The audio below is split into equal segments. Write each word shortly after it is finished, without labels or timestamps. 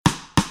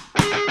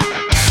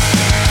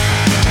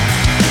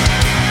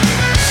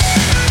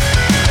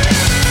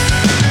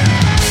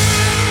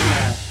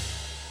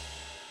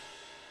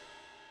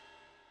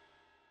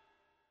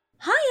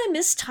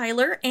is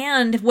Tyler,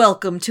 and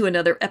welcome to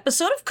another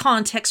episode of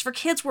Context for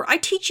Kids, where I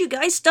teach you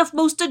guys stuff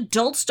most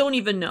adults don't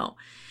even know.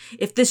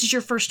 If this is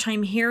your first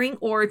time hearing,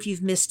 or if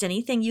you've missed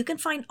anything, you can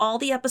find all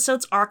the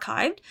episodes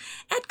archived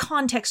at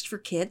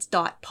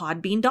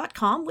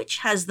contextforkids.podbean.com, which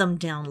has them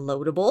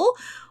downloadable,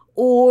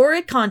 or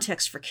at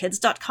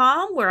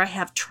contextforkids.com, where I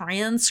have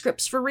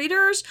transcripts for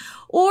readers,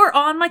 or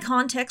on my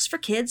Context for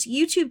Kids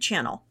YouTube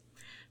channel.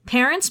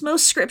 Parents,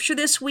 most scripture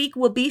this week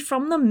will be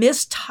from the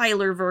Miss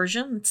Tyler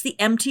version. It's the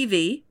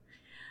MTV.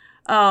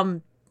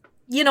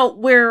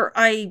 Where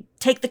I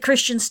take the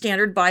Christian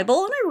Standard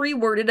Bible and I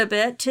reword it a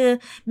bit to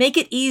make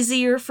it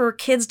easier for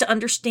kids to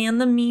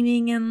understand the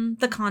meaning and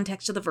the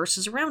context of the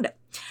verses around it.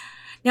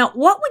 Now,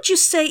 what would you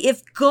say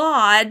if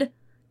God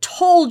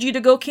told you to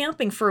go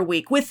camping for a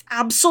week with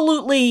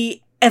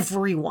absolutely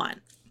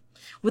everyone?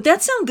 Would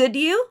that sound good to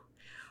you?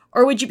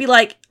 Or would you be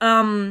like,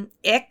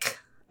 ick,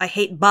 I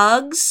hate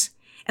bugs,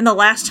 and the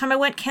last time I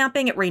went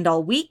camping, it rained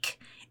all week,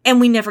 and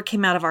we never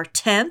came out of our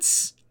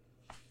tents?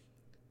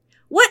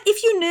 What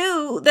if you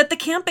knew that the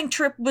camping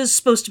trip was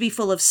supposed to be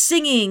full of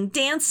singing,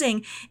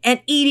 dancing,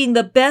 and eating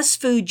the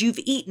best food you've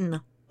eaten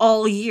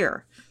all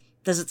year?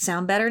 Does it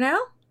sound better now?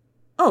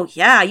 Oh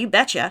yeah, you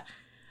betcha.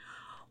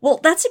 Well,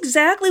 that's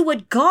exactly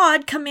what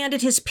God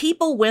commanded his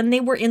people when they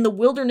were in the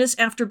wilderness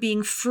after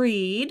being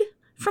freed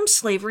from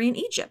slavery in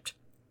Egypt.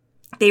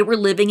 They were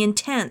living in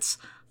tents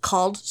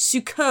called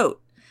Sukkot.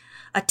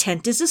 A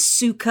tent is a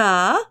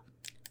sukkah,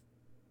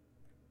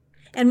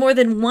 and more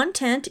than one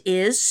tent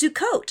is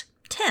Sukkot,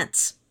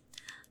 tents.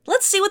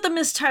 Let's see what the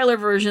Miss Tyler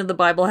version of the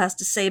Bible has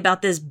to say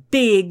about this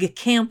big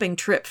camping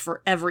trip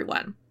for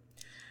everyone.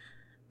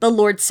 The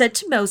Lord said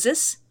to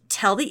Moses,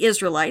 "Tell the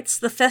Israelites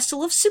the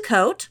festival of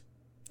Sukkot,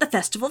 the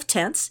festival of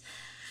tents,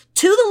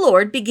 to the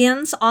Lord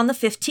begins on the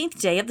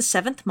 15th day of the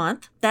 7th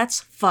month."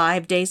 That's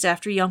 5 days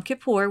after Yom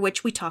Kippur,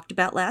 which we talked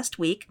about last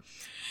week,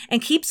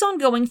 and keeps on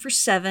going for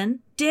 7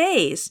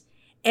 days.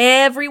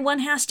 Everyone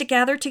has to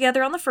gather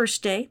together on the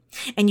first day,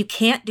 and you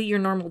can't do your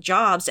normal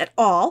jobs at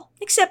all,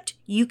 except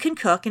you can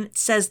cook, and it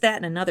says that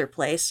in another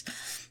place.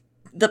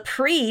 The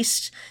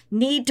priests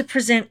need to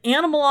present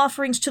animal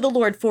offerings to the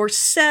Lord for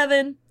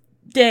 7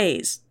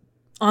 days.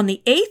 On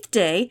the 8th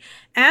day,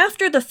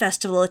 after the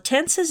festival of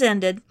tents has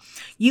ended,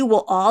 you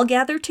will all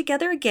gather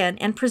together again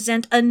and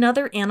present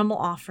another animal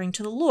offering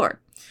to the Lord.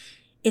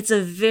 It's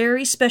a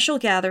very special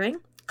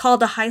gathering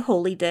called a High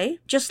Holy Day,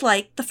 just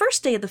like the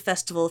first day of the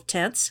festival of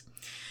tents.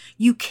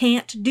 You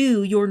can't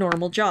do your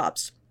normal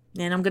jobs.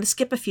 And I'm going to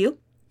skip a few.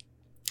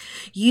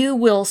 You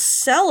will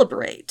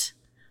celebrate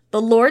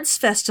the Lord's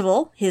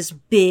festival, his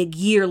big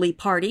yearly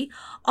party,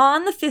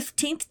 on the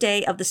 15th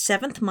day of the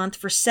 7th month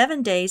for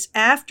 7 days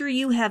after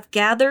you have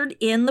gathered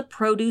in the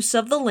produce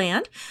of the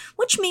land,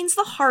 which means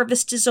the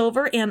harvest is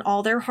over and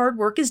all their hard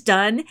work is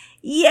done.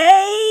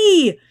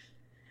 Yay!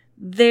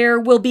 There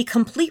will be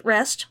complete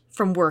rest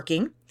from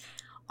working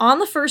on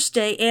the first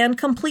day and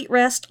complete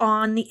rest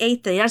on the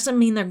 8th day. That doesn't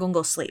mean they're going to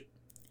go sleep.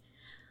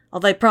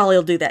 Although they probably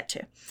will do that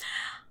too.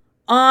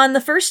 On the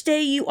first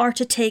day, you are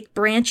to take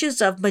branches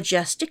of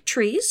majestic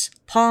trees,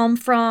 palm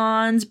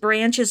fronds,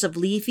 branches of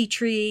leafy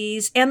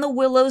trees, and the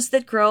willows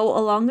that grow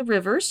along the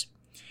rivers,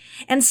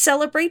 and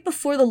celebrate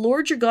before the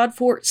Lord your God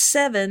for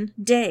 7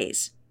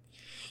 days.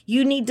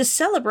 You need to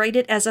celebrate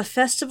it as a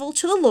festival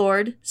to the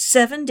Lord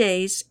 7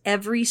 days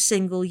every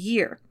single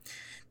year.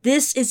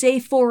 This is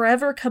a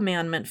forever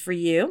commandment for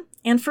you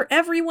and for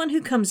everyone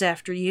who comes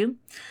after you.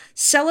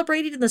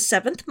 Celebrate it in the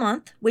 7th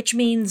month, which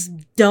means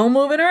don't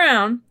move it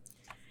around.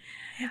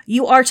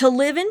 You are to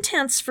live in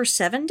tents for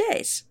 7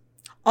 days.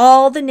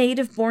 All the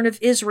native born of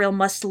Israel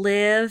must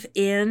live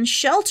in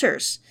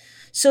shelters,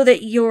 so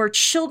that your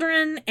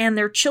children and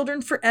their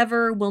children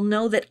forever will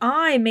know that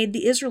I made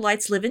the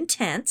Israelites live in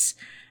tents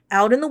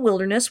out in the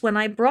wilderness when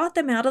I brought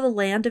them out of the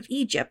land of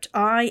Egypt.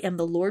 I am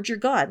the Lord your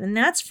God. And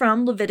that's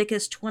from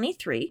Leviticus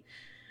 23,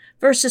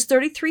 verses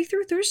 33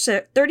 through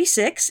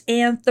 36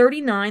 and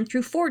 39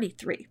 through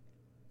 43.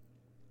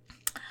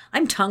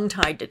 I'm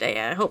tongue-tied today.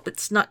 I hope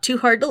it's not too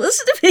hard to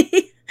listen to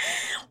me.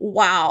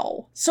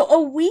 Wow. So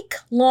a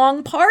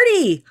week-long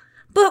party.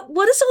 But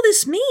what does all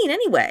this mean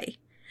anyway?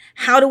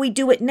 How do we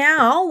do it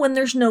now when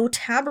there's no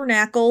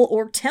tabernacle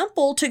or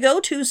temple to go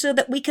to so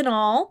that we can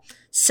all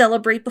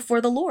celebrate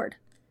before the Lord?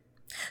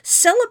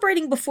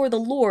 Celebrating before the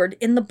Lord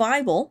in the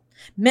Bible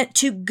meant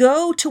to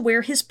go to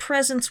where his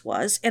presence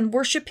was and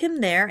worship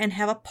him there and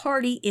have a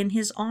party in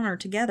his honor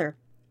together.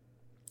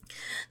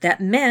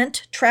 That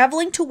meant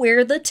traveling to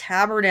where the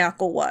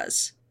tabernacle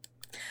was.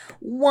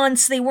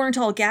 Once they weren't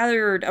all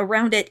gathered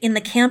around it in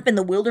the camp in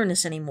the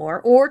wilderness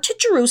anymore, or to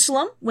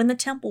Jerusalem when the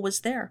temple was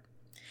there.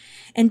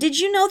 And did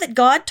you know that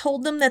God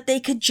told them that they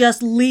could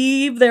just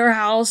leave their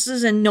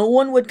houses and no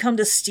one would come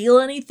to steal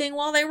anything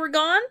while they were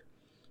gone?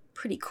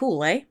 Pretty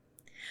cool, eh?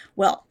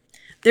 Well,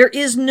 there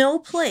is no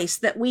place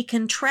that we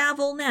can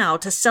travel now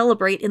to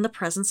celebrate in the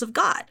presence of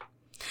God.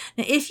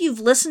 Now, if you've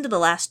listened to the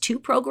last 2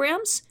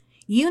 programs,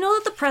 you know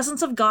that the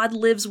presence of God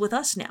lives with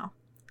us now.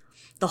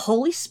 The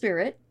Holy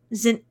Spirit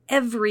is in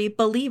every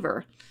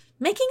believer,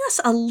 making us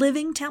a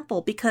living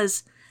temple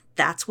because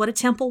That's what a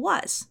temple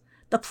was,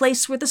 the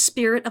place where the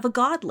spirit of a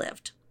god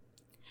lived.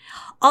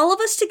 All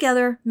of us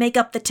together make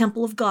up the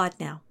temple of God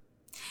now.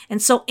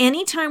 And so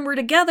anytime we're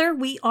together,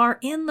 we are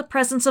in the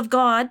presence of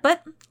God,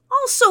 but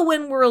also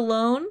when we're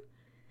alone.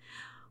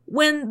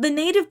 When the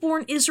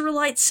native-born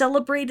Israelites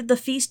celebrated the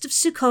Feast of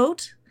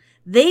Sukkot,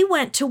 they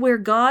went to where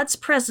God's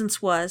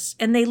presence was,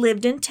 and they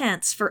lived in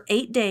tents for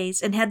 8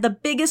 days and had the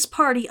biggest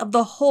party of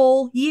the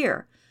whole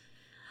year.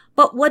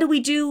 But what do we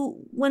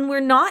do when we're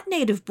not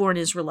native-born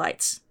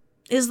Israelites?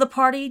 Is the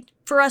party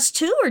for us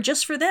too, or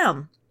just for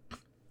them?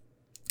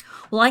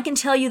 Well, I can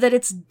tell you that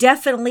it's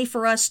definitely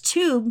for us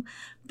too,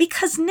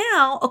 because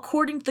now,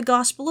 according to the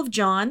Gospel of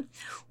John,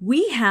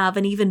 we have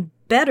an even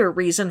better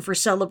reason for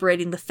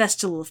celebrating the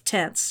Festival of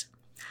Tents.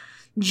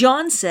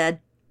 John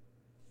said,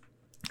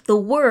 the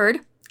Word,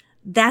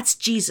 that's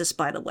Jesus,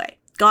 by the way,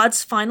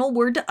 God's final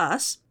word to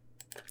us,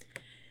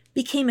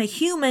 became a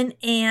human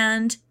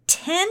and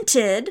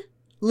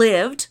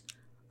lived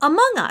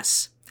among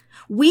us.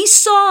 We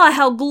saw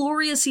how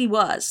glorious he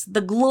was,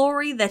 the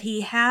glory that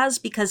he has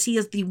because he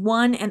is the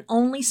one and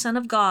only Son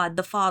of God,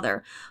 the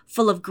Father,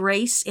 full of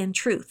grace and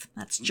truth.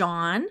 That's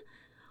John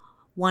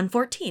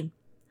 1:14.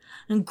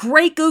 And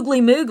great googly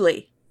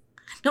moogly.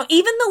 Now,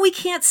 even though we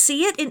can't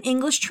see it in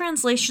English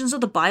translations of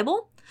the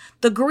Bible,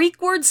 the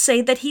Greek words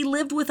say that he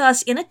lived with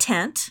us in a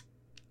tent.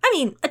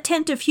 A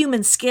tent of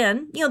human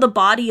skin, the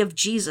body of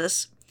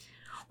Jesus.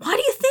 Why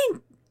do you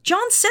think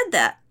John said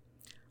that?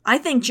 I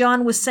think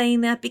John was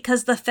saying that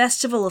because the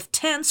Festival of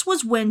Tents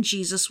was when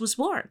Jesus was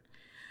born.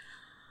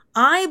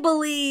 I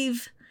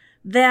believe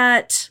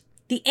that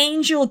the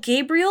angel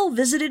Gabriel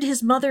visited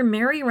his mother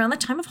Mary around the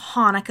time of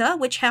Hanukkah,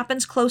 which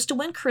happens close to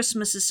when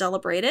Christmas is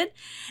celebrated,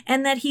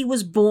 and that he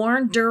was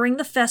born during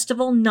the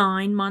festival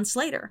 9 months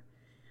later.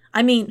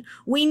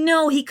 We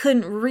know he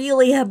couldn't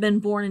really have been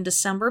born in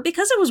December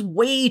because it was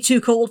way too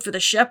cold for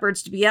the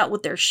shepherds to be out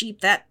with their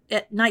sheep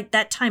at night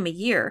that time of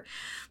year.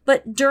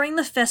 But during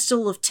the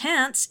Festival of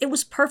Tents, it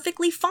was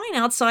perfectly fine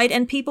outside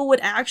and people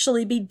would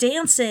actually be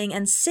dancing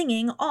and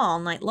singing all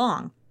night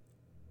long.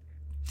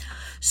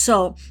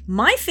 So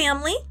my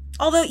family,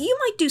 although you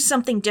might do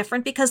something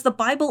different because the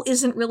Bible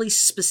isn't really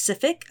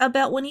specific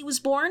about when he was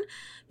born,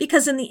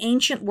 because in the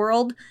ancient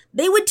world,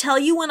 they would tell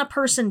you when a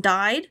person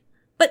died,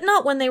 but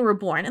not when they were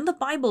born, and the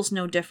Bible's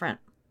no different.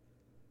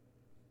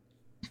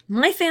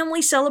 My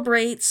family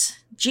celebrates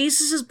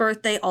Jesus'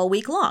 birthday all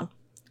week long.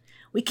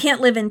 We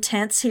can't live in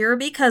tents here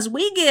because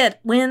we get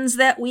winds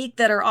that week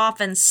that are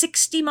often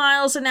 60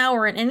 miles an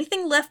hour, and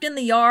anything left in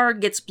the yard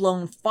gets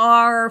blown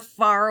far,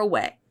 far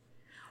away.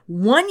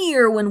 One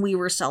year when we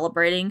were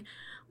celebrating,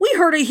 we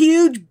heard a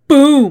huge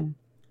boom.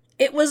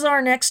 It was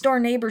our next door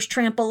neighbor's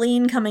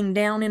trampoline coming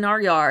down in our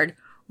yard,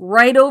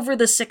 right over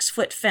the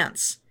 6-foot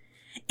fence.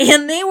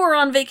 And they were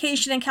on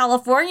vacation in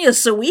California,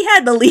 so we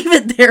had to leave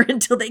it there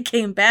until they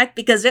came back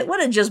because it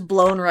would have just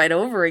blown right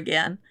over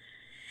again.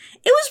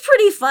 It was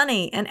pretty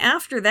funny, and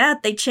after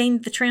that, they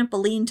chained the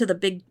trampoline to the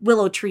big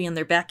willow tree in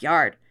their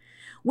backyard.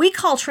 We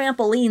call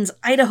trampolines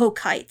Idaho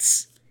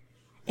kites.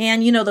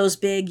 And those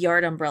big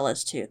yard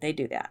umbrellas too, they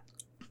do that.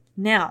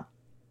 Now,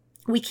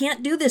 we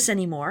can't do this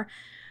anymore,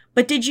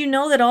 but did you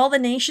know that all the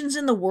nations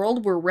in the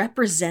world were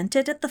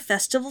represented at the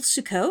Festival of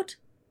Sukkot?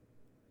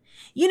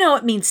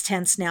 It means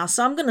tents now,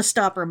 so I'm going to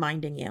stop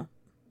reminding you.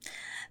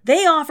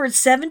 They offered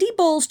 70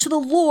 bulls to the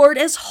Lord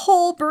as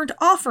whole burnt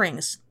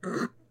offerings.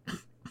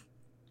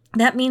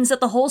 That means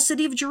that the whole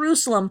city of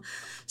Jerusalem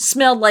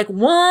smelled like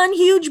one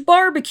huge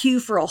barbecue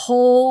for a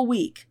whole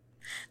week.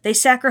 They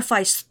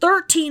sacrificed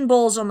 13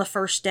 bulls on the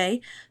first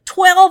day,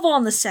 12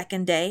 on the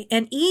second day,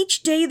 and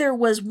each day there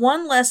was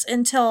one less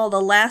until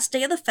the last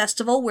day of the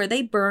festival where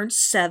they burned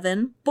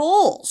 7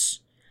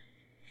 bulls.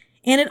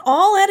 And it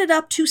all added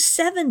up to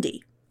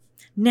 70.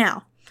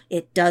 Now,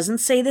 it doesn't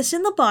say this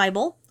in the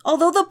Bible,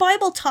 although the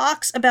Bible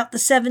talks about the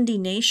 70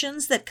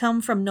 nations that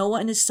come from Noah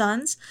and his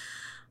sons.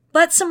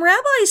 But some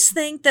rabbis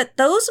think that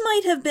those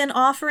might have been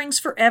offerings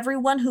for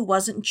everyone who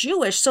wasn't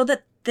Jewish so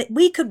that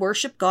we could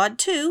worship God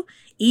too,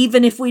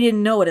 even if we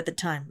didn't know it at the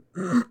time.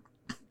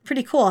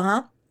 Pretty cool,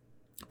 huh?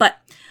 But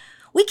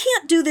we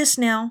can't do this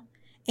now,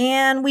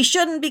 and we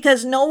shouldn't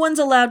because no one's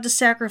allowed to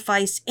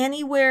sacrifice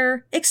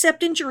anywhere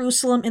except in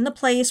Jerusalem, in the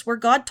place where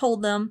God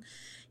told them,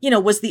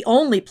 was the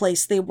only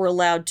place they were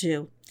allowed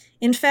to.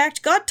 In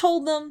fact, God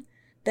told them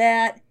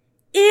that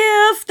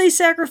if they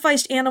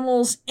sacrificed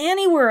animals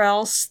anywhere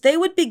else, they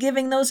would be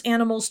giving those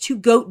animals to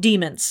goat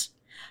demons.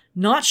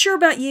 Not sure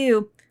about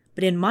you,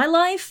 but in my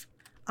life,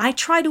 I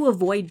try to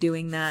avoid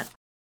doing that.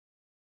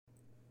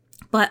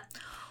 But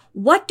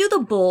what do the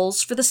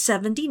bulls for the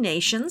 70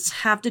 nations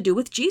have to do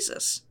with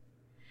Jesus?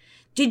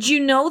 Did you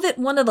know that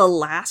one of the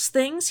last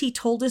things he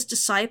told his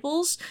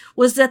disciples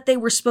was that they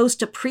were supposed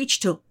to preach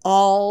to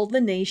all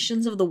the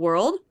nations of the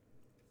world?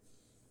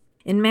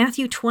 In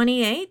Matthew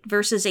 28,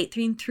 verses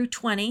 18 through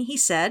 20, he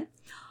said,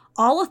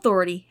 "All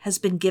authority has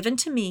been given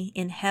to me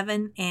in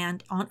heaven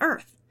and on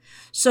earth.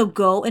 So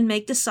go and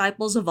make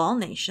disciples of all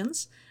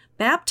nations,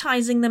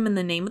 baptizing them in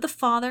the name of the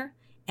Father,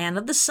 and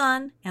of the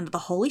Son, and of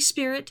the Holy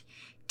Spirit,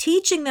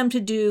 teaching them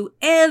to do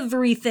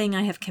everything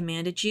I have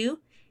commanded you.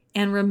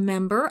 And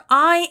remember,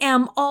 I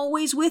am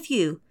always with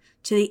you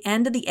to the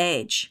end of the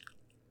age.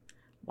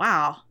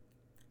 Wow.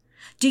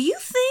 Do you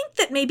think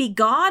that maybe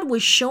God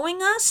was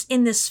showing us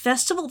in this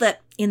festival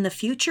that in the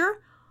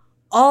future,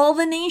 all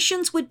the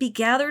nations would be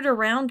gathered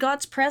around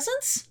God's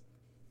presence?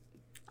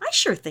 I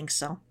sure think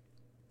so.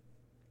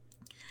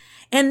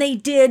 And they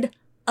did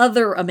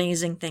other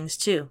amazing things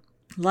too,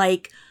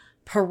 like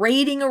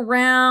parading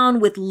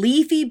around with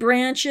leafy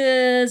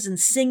branches and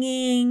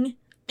singing.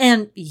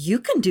 And you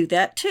can do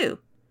that too.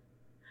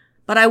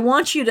 But I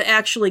want you to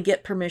actually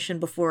get permission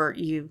before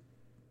you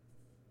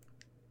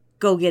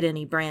go get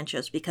any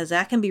branches, because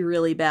that can be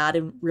really bad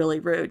and really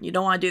rude. You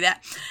don't want to do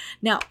that.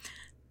 Now,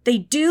 they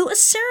do a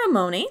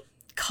ceremony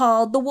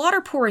called the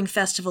Water Pouring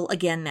Festival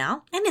again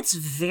now, and it's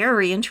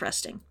very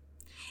interesting.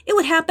 It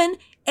would happen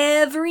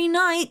every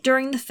night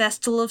during the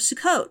festival of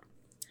Sukkot.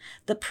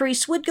 The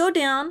priests would go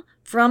down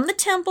from the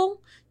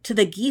temple to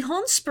the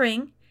Gihon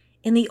Spring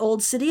in the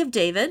old city of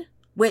David,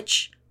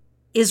 which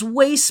is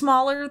way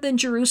smaller than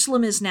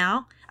Jerusalem is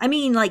now. I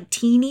mean, like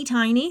teeny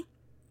tiny.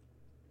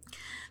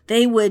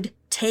 They would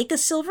take a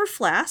silver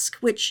flask,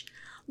 which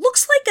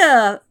looks like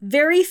a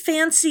very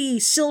fancy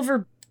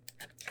silver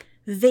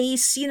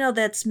vase,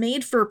 that's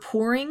made for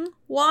pouring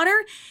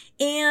water.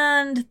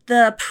 And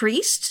the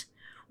priest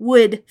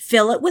would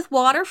fill it with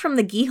water from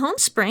the Gihon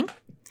Spring.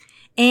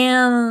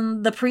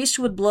 And the priest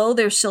would blow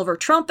their silver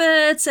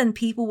trumpets, and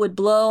people would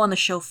blow on the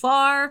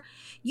shofar.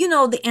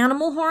 The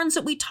animal horns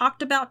that we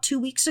talked about 2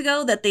 weeks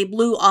ago that they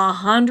blew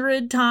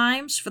 100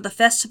 times for the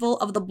festival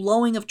of the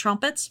blowing of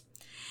trumpets.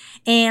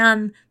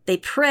 And they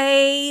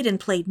prayed and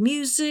played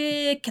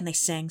music, and they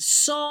sang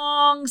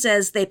songs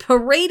as they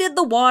paraded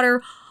the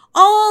water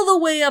all the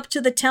way up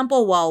to the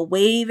temple while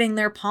waving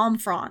their palm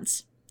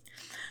fronds.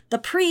 The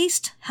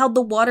priest held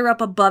the water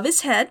up above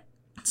his head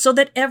so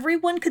that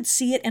everyone could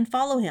see it and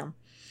follow him.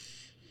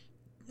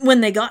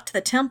 When they got to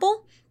the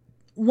temple,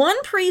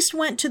 one priest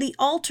went to the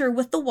altar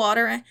with the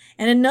water,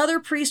 and another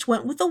priest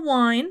went with the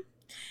wine.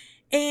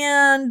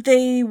 And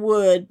they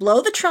would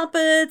blow the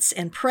trumpets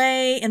and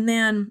pray. And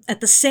then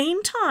at the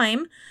same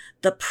time,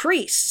 the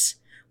priests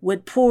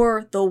would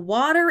pour the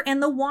water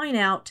and the wine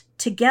out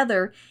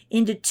together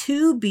into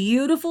 2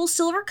 beautiful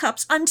silver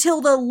cups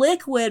until the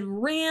liquid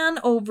ran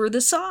over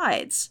the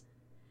sides.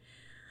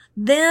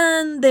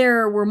 Then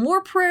there were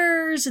more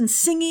prayers and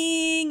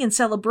singing and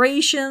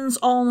celebrations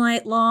all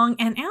night long.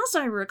 And as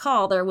I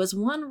recall, there was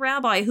one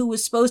rabbi who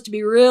was supposed to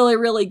be really,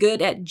 really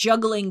good at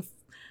juggling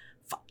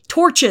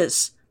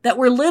torches that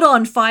were lit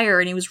on fire,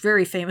 and he was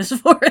very famous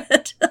for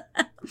it.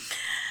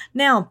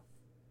 Now,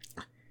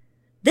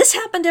 this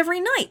happened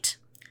every night.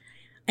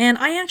 And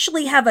I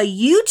actually have a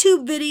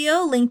YouTube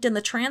video linked in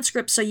the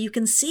transcript so you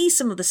can see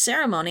some of the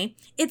ceremony.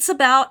 It's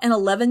about an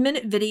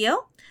 11-minute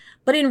video,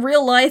 but in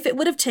real life, it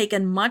would have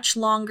taken much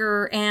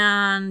longer.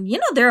 And,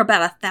 there are about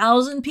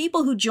 1,000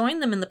 people who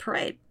joined them in the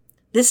parade.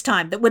 This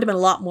time, that would have been a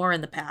lot more in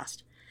the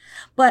past.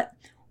 But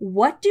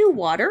what do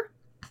water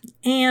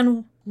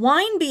and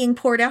wine being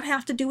poured out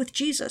have to do with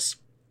Jesus?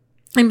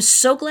 I'm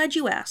so glad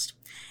you asked.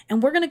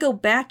 And we're going to go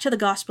back to the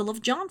Gospel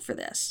of John for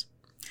this.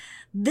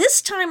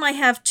 This time I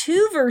have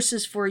 2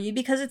 verses for you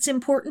because it's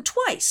important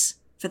twice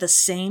for the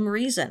same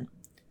reason.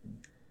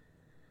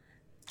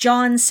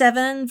 John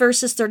 7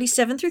 verses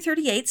 37 through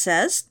 38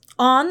 says,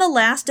 "On the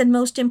last and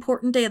most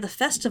important day of the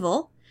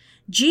festival,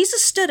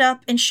 Jesus stood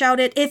up and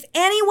shouted, 'If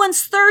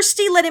anyone's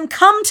thirsty, let him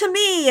come to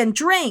me and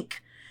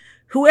drink.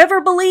 Whoever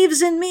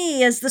believes in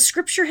me, as the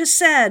scripture has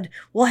said,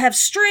 will have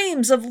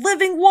streams of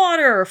living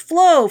water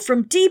flow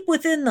from deep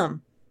within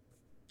them.'"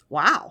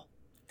 Wow.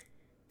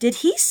 Did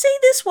he say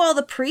this while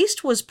the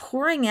priest was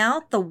pouring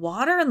out the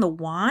water and the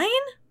wine?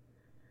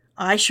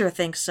 I sure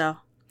think so.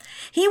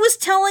 He was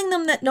telling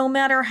them that no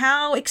matter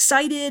how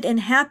excited and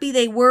happy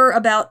they were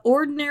about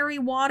ordinary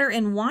water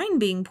and wine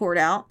being poured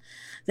out,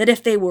 that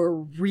if they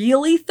were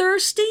really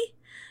thirsty,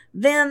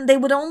 then they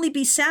would only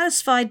be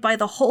satisfied by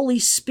the Holy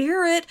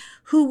Spirit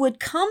who would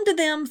come to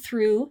them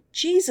through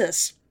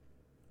Jesus.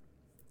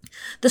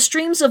 The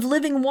streams of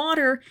living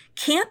water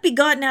can't be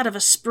gotten out of a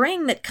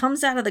spring that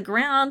comes out of the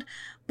ground,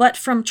 but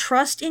from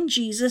trust in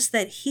Jesus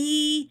that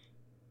he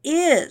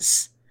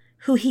is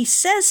who he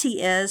says he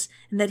is,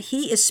 and that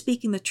he is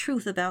speaking the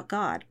truth about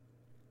God.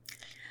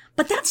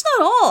 But that's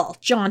not all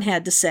John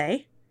had to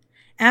say.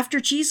 After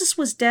Jesus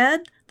was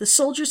dead, the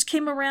soldiers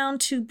came around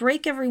to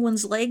break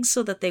everyone's legs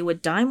so that they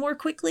would die more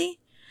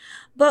quickly.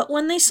 But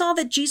when they saw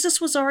that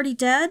Jesus was already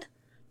dead,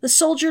 the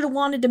soldier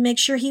wanted to make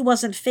sure he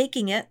wasn't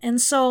faking it,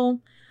 and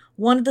so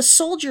one of the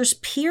soldiers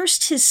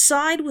pierced his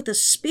side with a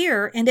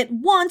spear, and at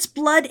once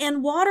blood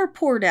and water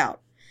poured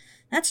out.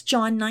 That's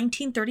John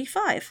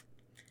 19:35.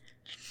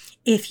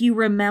 If you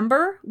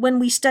remember when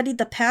we studied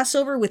the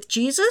Passover with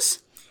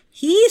Jesus,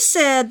 he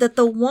said that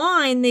the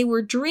wine they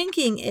were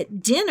drinking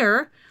at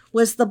dinner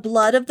was the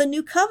blood of the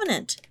new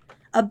covenant,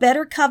 a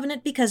better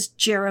covenant because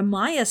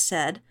Jeremiah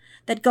said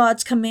that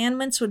God's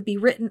commandments would be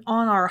written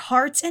on our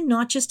hearts and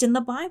not just in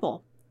the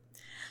Bible.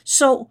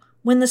 So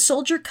when the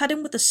soldier cut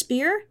him with a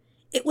spear,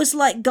 It was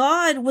like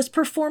God was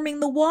performing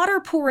the water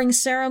pouring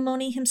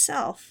ceremony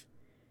himself.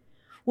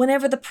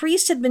 Whenever the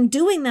priest had been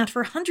doing that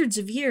for hundreds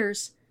of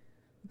years,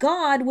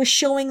 God was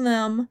showing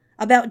them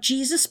about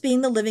Jesus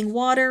being the living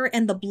water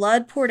and the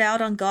blood poured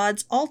out on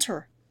God's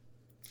altar.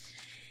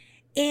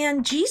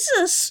 And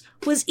Jesus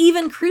was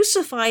even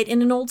crucified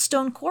in an old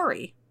stone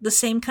quarry, the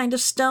same kind of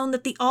stone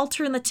that the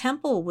altar in the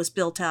temple was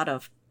built out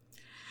of.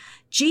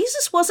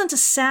 Jesus wasn't a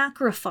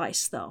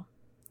sacrifice, though.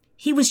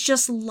 He was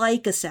just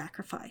like a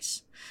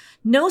sacrifice.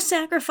 No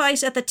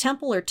sacrifice at the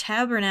temple or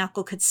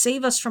tabernacle could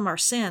save us from our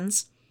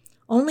sins.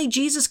 Only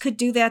Jesus could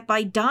do that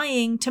by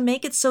dying to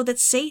make it so that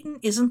Satan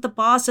isn't the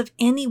boss of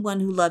anyone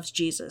who loves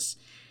Jesus.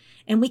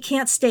 And we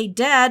can't stay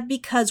dead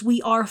because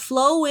we are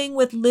flowing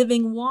with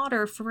living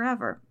water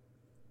forever.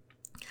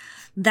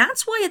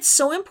 That's why it's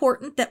so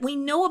important that we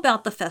know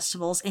about the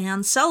festivals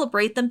and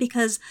celebrate them,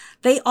 because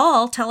they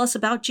all tell us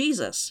about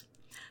Jesus.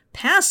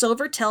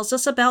 Passover tells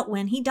us about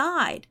when he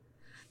died.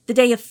 The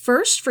Day of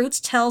First Fruits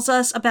tells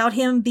us about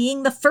him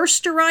being the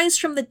first to rise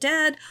from the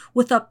dead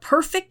with a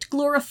perfect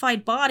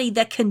glorified body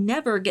that can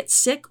never get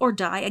sick or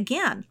die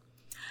again.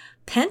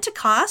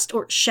 Pentecost,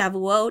 or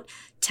Shavuot,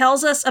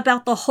 tells us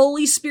about the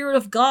Holy Spirit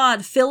of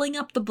God filling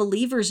up the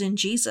believers in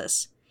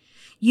Jesus.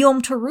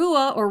 Yom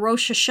Teruah, or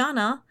Rosh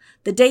Hashanah,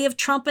 the Day of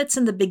Trumpets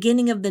and the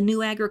beginning of the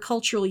new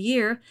agricultural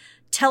year,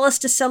 tell us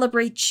to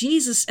celebrate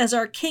Jesus as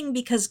our King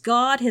because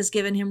God has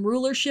given him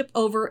rulership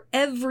over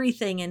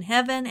everything in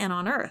heaven and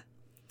on earth.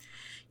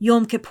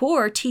 Yom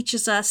Kippur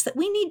teaches us that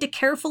we need to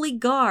carefully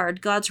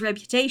guard God's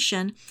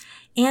reputation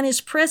and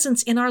his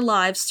presence in our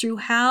lives through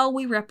how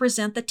we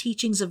represent the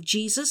teachings of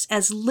Jesus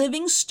as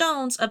living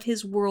stones of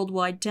his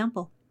worldwide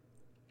temple.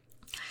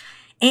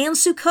 And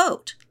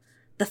Sukkot,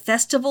 the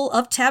Festival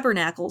of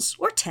Tabernacles,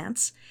 or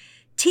tents,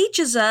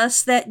 teaches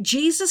us that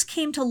Jesus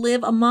came to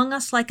live among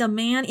us like a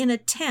man in a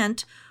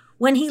tent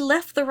when he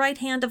left the right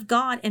hand of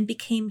God and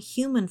became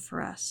human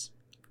for us.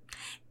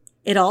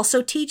 It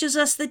also teaches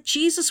us that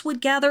Jesus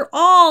would gather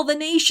all the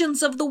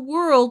nations of the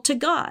world to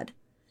God.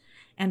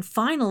 And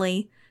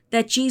finally,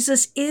 that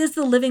Jesus is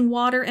the living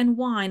water and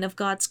wine of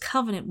God's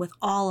covenant with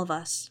all of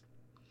us.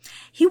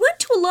 He went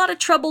to a lot of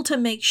trouble to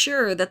make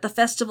sure that the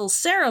festival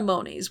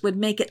ceremonies would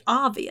make it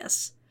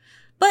obvious,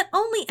 but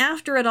only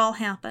after it all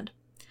happened.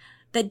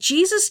 That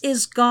Jesus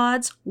is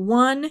God's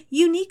one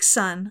unique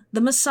Son,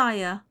 the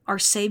Messiah, our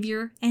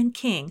Savior and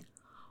King.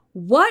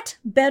 What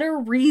better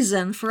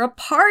reason for a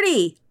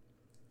party?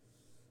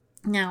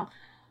 Now,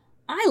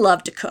 I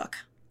love to cook.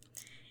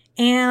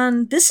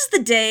 And this is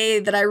the day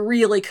that I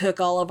really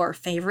cook all of our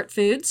favorite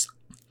foods.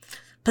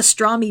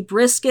 Pastrami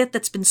brisket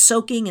that's been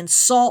soaking in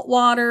salt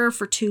water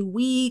for 2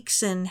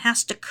 weeks and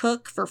has to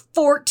cook for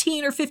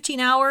 14 or 15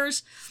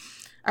 hours.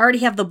 I already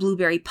have the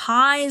blueberry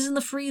pies in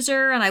the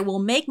freezer, and I will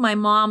make my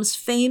mom's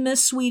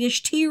famous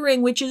Swedish tea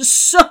ring, which is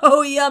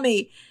so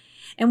yummy.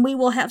 And we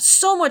will have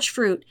so much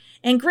fruit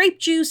and grape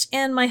juice,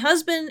 and my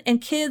husband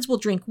and kids will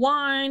drink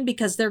wine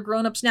because they're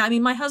grown-ups now. I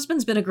mean, my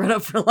husband's been a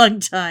grown-up for a long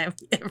time.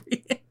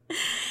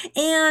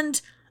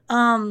 And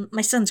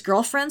my son's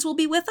girlfriends will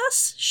be with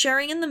us,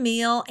 sharing in the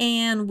meal,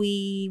 and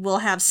we will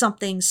have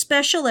something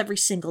special every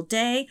single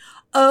day.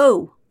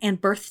 Oh,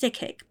 and birthday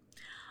cake.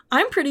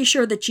 I'm pretty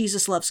sure that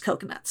Jesus loves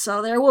coconut,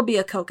 so there will be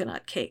a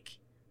coconut cake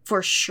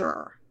for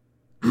sure.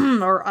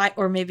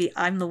 or maybe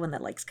I'm the one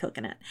that likes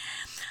coconut.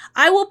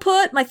 I will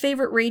put my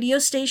favorite radio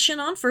station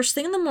on first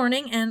thing in the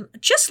morning and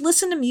just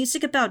listen to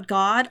music about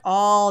God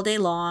all day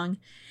long.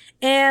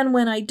 And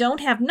when I don't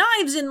have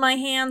knives in my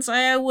hands,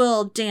 I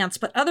will dance,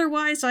 but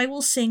otherwise I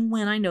will sing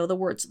when I know the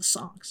words of the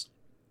songs.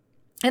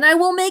 And I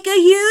will make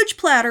a huge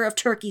platter of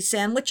turkey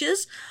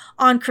sandwiches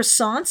on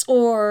croissants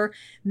or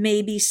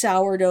maybe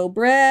sourdough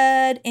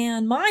bread.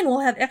 And mine will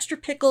have extra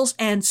pickles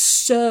and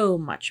so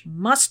much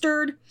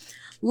mustard.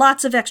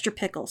 Lots of extra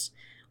pickles.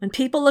 When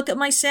people look at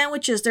my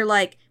sandwiches, they're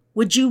like,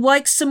 "Would you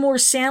like some more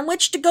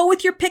sandwich to go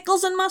with your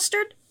pickles and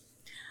mustard?"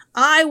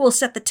 I will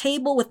set the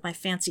table with my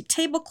fancy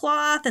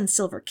tablecloth and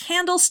silver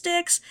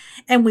candlesticks,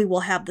 and we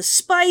will have the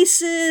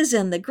spices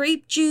and the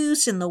grape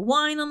juice and the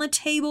wine on the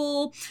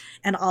table,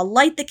 and I'll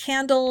light the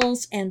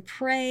candles and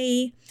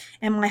pray,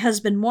 and my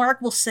husband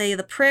Mark will say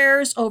the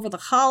prayers over the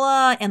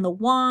challah and the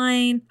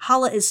wine.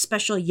 Challah is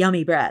special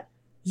yummy bread.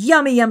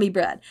 Yummy, yummy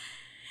bread.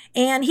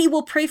 And he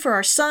will pray for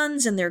our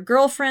sons and their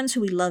girlfriends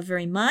who we love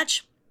very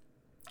much.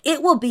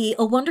 It will be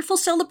a wonderful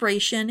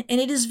celebration,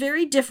 and it is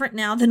very different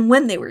now than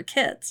when they were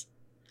kids.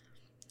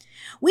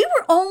 We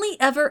were only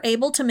ever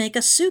able to make a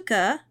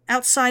sukkah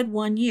outside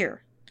 1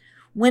 year,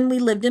 when we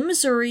lived in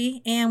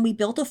Missouri and we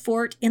built a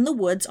fort in the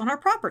woods on our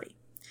property,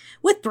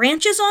 with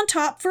branches on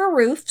top for a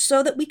roof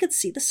so that we could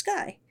see the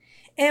sky.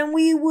 And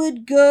we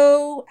would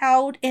go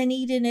out and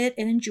eat in it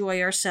and enjoy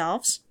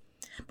ourselves.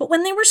 But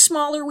when they were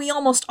smaller, we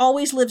almost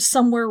always lived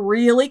somewhere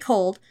really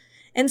cold,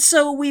 and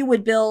so we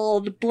would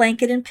build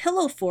blanket and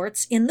pillow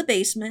forts in the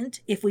basement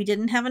if we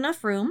didn't have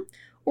enough room,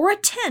 or a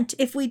tent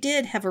if we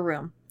did have a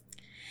room.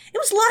 It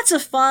was lots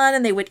of fun,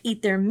 and they would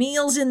eat their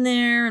meals in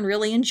there and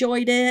really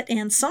enjoyed it,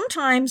 and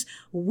sometimes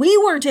we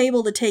weren't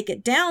able to take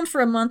it down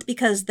for a month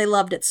because they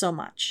loved it so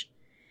much.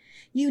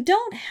 You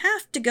don't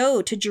have to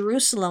go to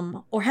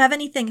Jerusalem or have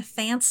anything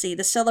fancy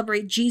to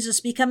celebrate Jesus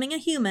becoming a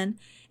human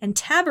and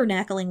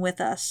tabernacling with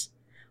us.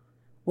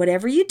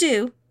 Whatever you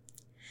do,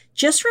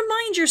 just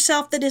remind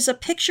yourself that it is a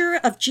picture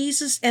of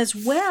Jesus as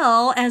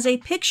well as a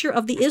picture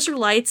of the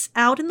Israelites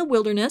out in the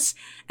wilderness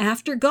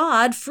after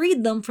God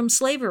freed them from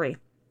slavery.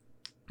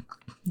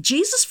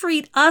 Jesus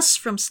freed us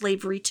from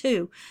slavery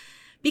too,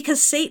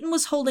 because Satan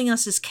was holding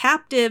us as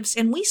captives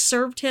and we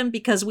served him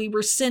because we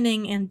were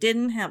sinning and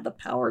didn't have the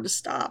power to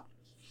stop.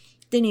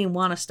 Didn't even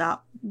want to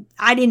stop.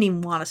 I didn't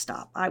even want to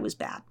stop. I was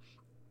bad.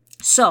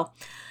 So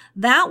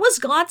that was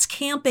God's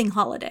camping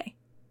holiday.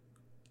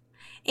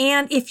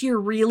 And if you're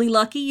really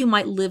lucky, you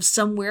might live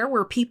somewhere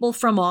where people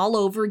from all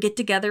over get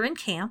together and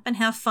camp and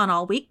have fun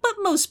all week, but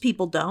most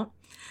people don't.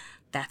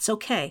 That's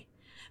okay,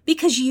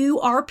 because you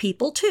are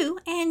people too,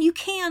 and you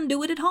can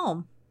do it at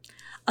home.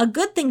 A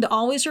good thing to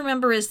always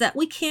remember is that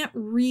we can't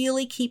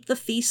really keep the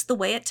feast the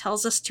way it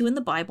tells us to in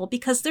the Bible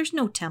because there's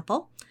no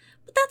temple,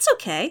 but that's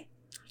okay.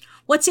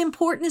 What's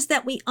important is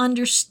that we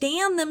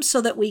understand them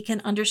so that we can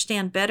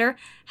understand better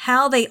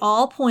how they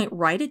all point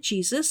right at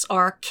Jesus,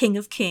 our King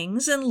of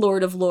Kings and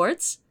Lord of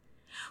Lords.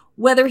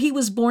 Whether he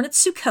was born at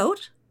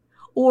Sukkot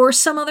or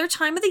some other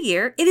time of the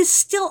year, it is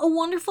still a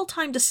wonderful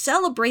time to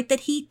celebrate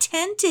that he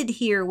tented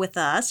here with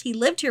us, he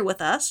lived here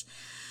with us,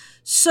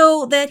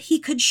 so that he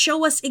could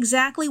show us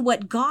exactly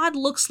what God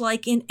looks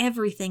like in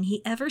everything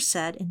he ever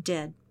said and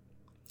did.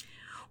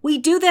 We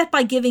do that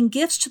by giving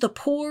gifts to the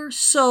poor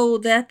so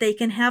that they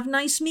can have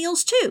nice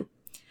meals too.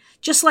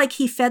 Just like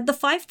he fed the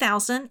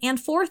 5,000 and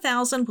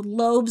 4,000 with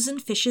loaves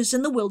and fishes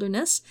in the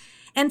wilderness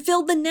and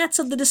filled the nets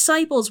of the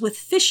disciples with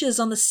fishes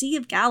on the Sea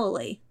of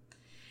Galilee.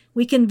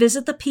 We can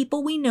visit the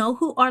people we know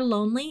who are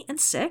lonely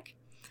and sick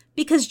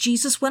because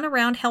Jesus went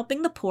around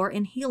helping the poor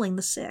and healing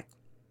the sick.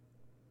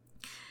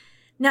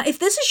 Now, if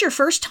this is your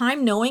first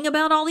time knowing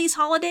about all these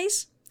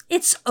holidays,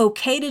 it's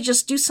okay to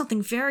just do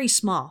something very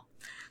small.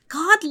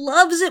 God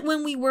loves it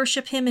when we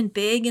worship him in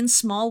big and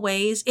small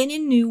ways, and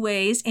in new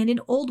ways, and in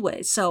old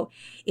ways. So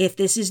if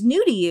this is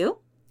new to you,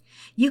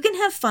 you can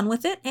have fun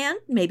with it and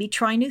maybe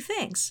try new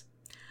things.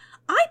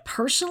 I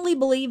personally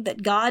believe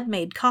that God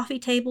made coffee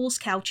tables,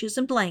 couches,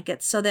 and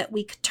blankets so that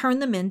we could turn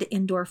them into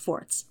indoor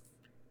forts.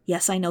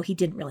 Yes, I know he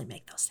didn't really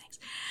make those things.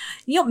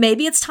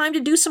 Maybe it's time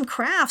to do some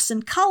crafts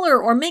and color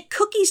or make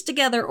cookies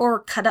together or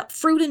cut up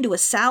fruit into a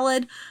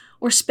salad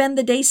or spend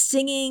the day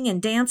singing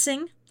and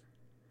dancing.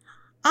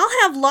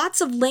 I'll have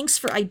lots of links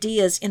for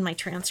ideas in my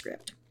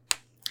transcript.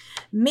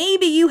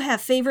 Maybe you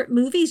have favorite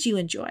movies you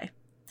enjoy.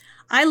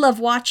 I love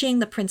watching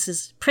The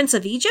Prince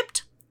of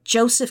Egypt,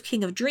 Joseph,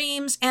 King of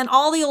Dreams, and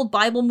all the old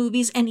Bible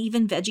movies and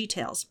even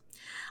VeggieTales.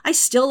 I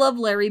still love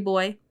Larry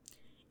Boy,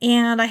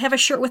 and I have a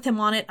shirt with him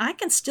on it. I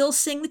can still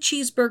sing the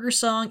cheeseburger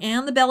song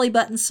and the belly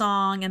button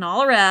song and all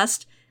the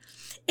rest.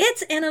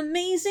 It's an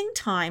amazing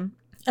time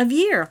of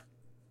year.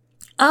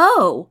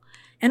 Oh,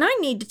 and I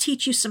need to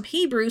teach you some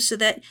Hebrew so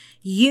that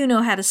you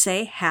know how to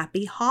say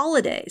happy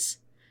holidays.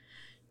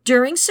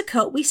 During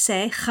Sukkot, we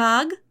say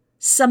Chag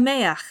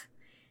Sameach.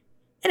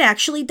 It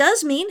actually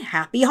does mean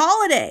happy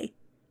holiday.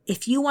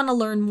 If you want to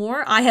learn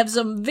more, I have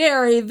some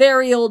very,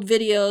 very old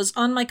videos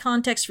on my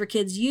Context for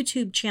Kids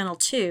YouTube channel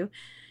too.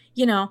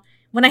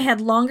 When I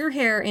had longer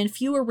hair and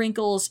fewer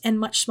wrinkles and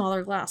much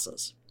smaller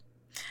glasses.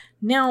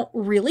 Now,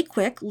 really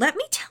quick, let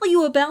me tell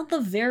you about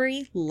the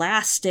very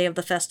last day of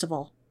the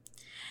festival.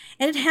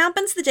 And it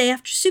happens the day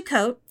after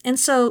Sukkot, and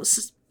so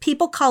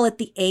people call it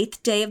the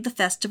 8th day of the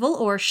festival,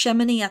 or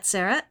Shemini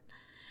Atzeret.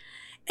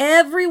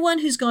 Everyone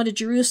who's gone to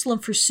Jerusalem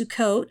for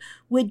Sukkot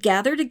would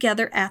gather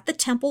together at the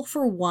temple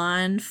for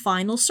one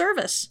final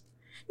service.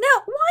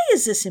 Now, why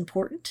is this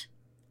important?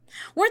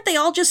 Weren't they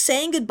all just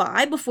saying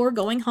goodbye before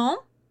going home?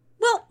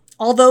 Well,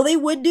 although they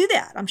would do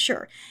that, I'm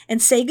sure,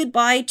 and say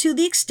goodbye to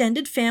the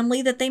extended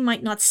family that they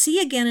might not see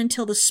again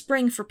until the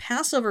spring for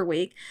Passover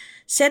week,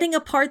 setting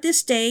apart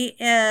this day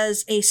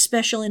as a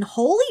special and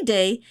holy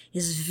day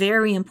is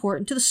very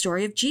important to the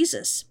story of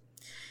Jesus.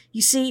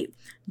 You see,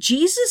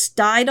 Jesus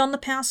died on the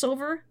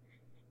Passover,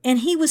 and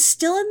he was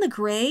still in the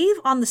grave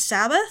on the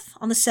Sabbath,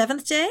 on the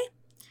 7th day.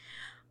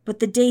 But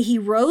the day he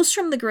rose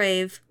from the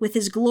grave with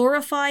his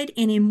glorified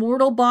and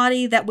immortal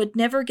body that would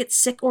never get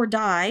sick or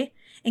die,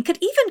 and could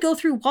even go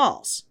through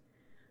walls,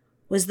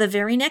 was the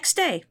very next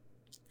day,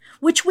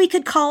 which we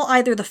could call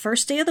either the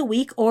first day of the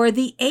week or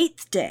the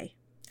 8th day.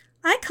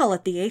 I call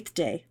it the 8th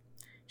day,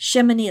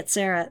 Shemini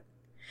Atzeret,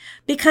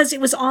 because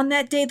it was on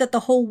that day that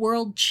the whole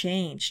world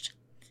changed.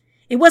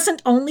 It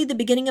wasn't only the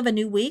beginning of a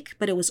new week,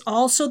 but it was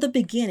also the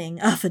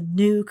beginning of a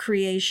new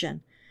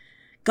creation.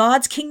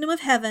 God's kingdom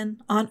of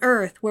heaven on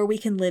earth where we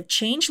can live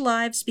changed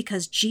lives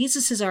because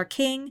Jesus is our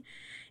King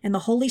and the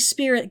Holy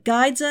Spirit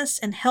guides us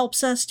and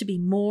helps us to be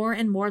more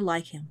and more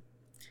like him.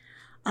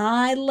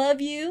 I love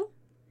you,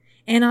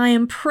 and I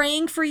am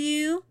praying for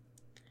you,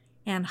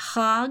 and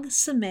Chag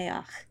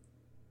Sameach.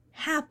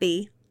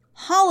 Happy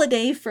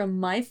holiday from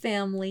my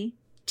family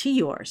to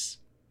yours.